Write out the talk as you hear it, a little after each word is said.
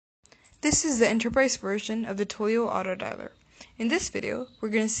This is the enterprise version of the Twilio Auto Dialer. In this video, we're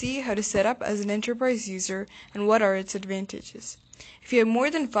going to see how to set up as an enterprise user and what are its advantages. If you have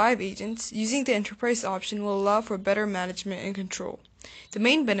more than 5 agents, using the enterprise option will allow for better management and control. The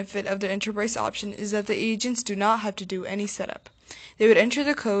main benefit of the enterprise option is that the agents do not have to do any setup. They would enter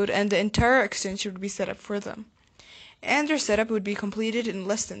the code and the entire extension would be set up for them. And their setup would be completed in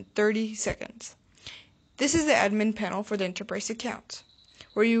less than 30 seconds. This is the admin panel for the enterprise account,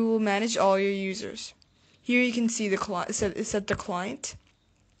 where you will manage all your users. Here you can see set the client,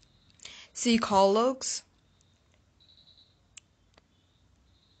 see call logs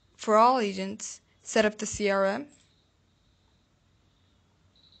for all agents, set up the CRM,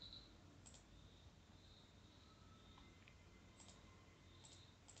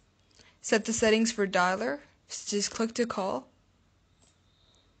 set the settings for dialer, just click to call,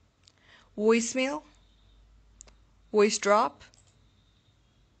 voicemail, voice drop,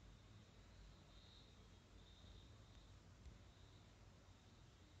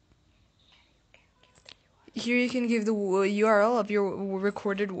 here you can give the URL of your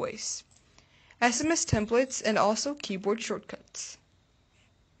recorded voice, SMS templates, and also keyboard shortcuts.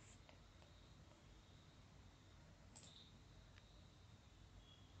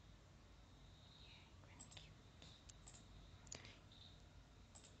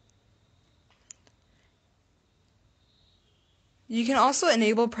 You can also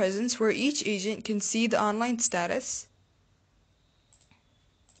enable presence where each agent can see the online status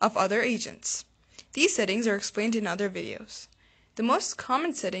of other agents. These settings are explained in other videos. The most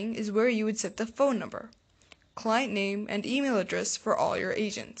common setting is where you would set the phone number, client name, and email address for all your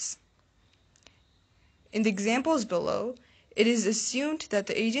agents. In the examples below, it is assumed that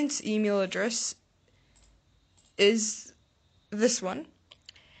the agent's email address is this one.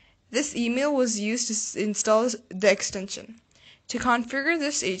 This email was used to install the extension. To configure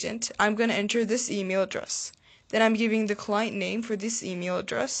this agent, I'm going to enter this email address. Then I'm giving the client name for this email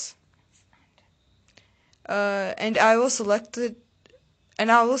address. And I will select the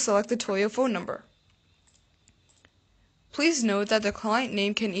Twilio phone number. Please note that the client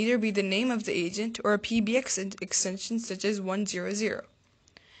name can either be the name of the agent or a PBX extension such as 100.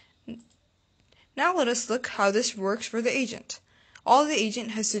 Now let us look how this works for the agent. All the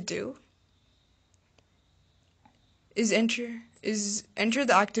agent has to do is enter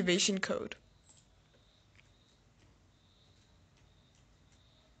the activation code.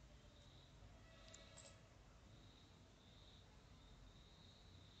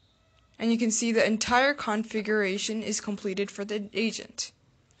 And you can see the entire configuration is completed for the agent.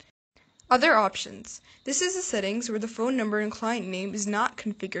 Other options. This is the settings where the phone number and client name is not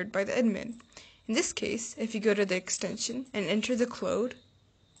configured by the admin. In this case, if you go to the extension and enter the code,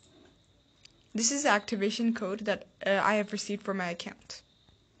 this is the activation code that I have received for my account.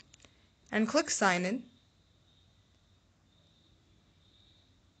 And click sign in.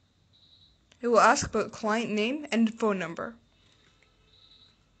 It will ask about client name and phone number.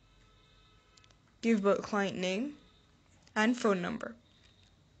 Give both client name and phone number.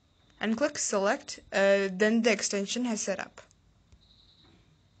 And click select, then the extension has set up.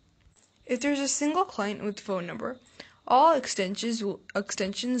 If there's a single client with phone number, all extensions will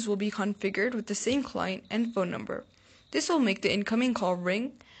be configured with the same client and phone number. This will make the incoming call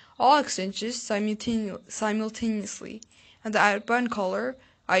ring all extensions simultaneously, and the outbound caller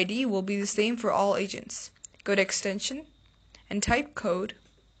ID will be the same for all agents. Go to extension and type code,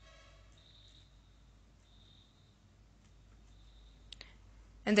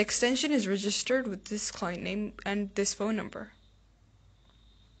 and the extension is registered with this client name and this phone number.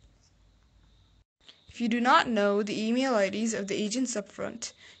 If you do not know the email IDs of the agents up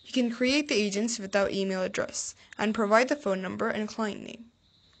front, you can create the agents without email address and provide the phone number and client name.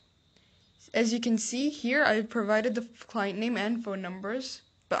 As you can see here, I have provided the client name and phone numbers,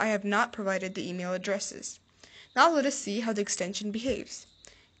 but I have not provided the email addresses. Now let us see how the extension behaves.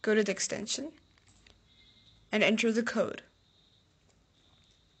 Go to the extension and enter the code.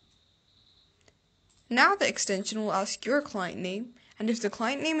 Now the extension will ask your client name, and if the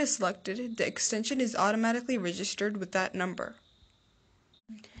client name is selected, the extension is automatically registered with that number.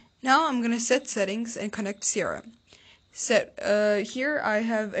 Now I'm going to set settings and connect CRM. Here I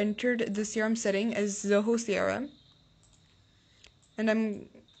have entered the CRM setting as Zoho CRM, and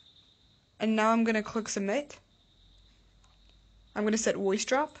now I'm going to click submit. I'm going to set voice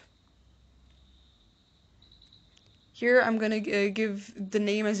drop. Here I'm going to give the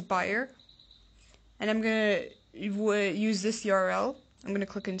name as buyer. And I'm going to use this URL. I'm going to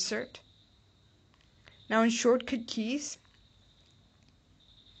click insert. Now in shortcut keys,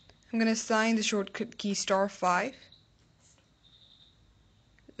 I'm going to assign the shortcut key *5.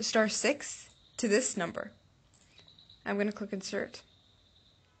 *6 to this number. I'm going to click insert.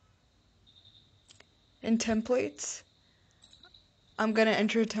 In templates, I'm going to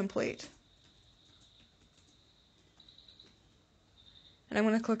enter a template. And I'm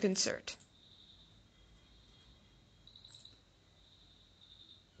going to click insert.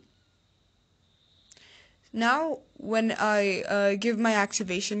 Now, when I give my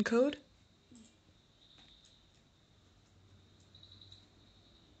activation code,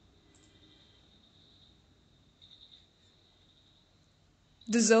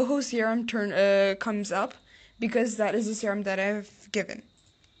 the Zoho CRM comes up because that is the CRM that I've given.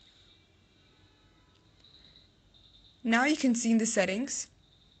 Now you can see in the settings,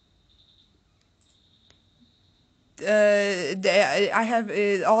 I have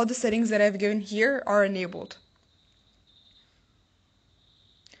all the settings that I've given here are enabled.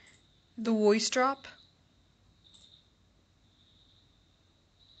 The voice drop,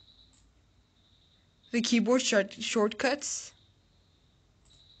 the keyboard shortcuts,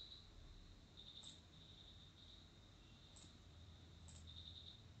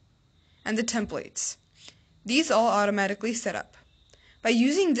 and the templates. These all automatically set up. By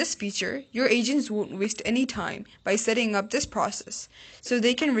using this feature, your agents won't waste any time by setting up this process, so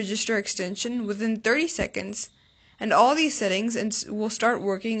they can register extension within 30 seconds, and all these settings will start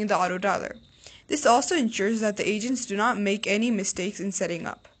working in the Auto Dialer. This also ensures that the agents do not make any mistakes in setting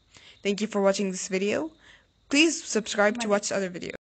up. Thank you for watching this video. Please subscribe to watch other videos.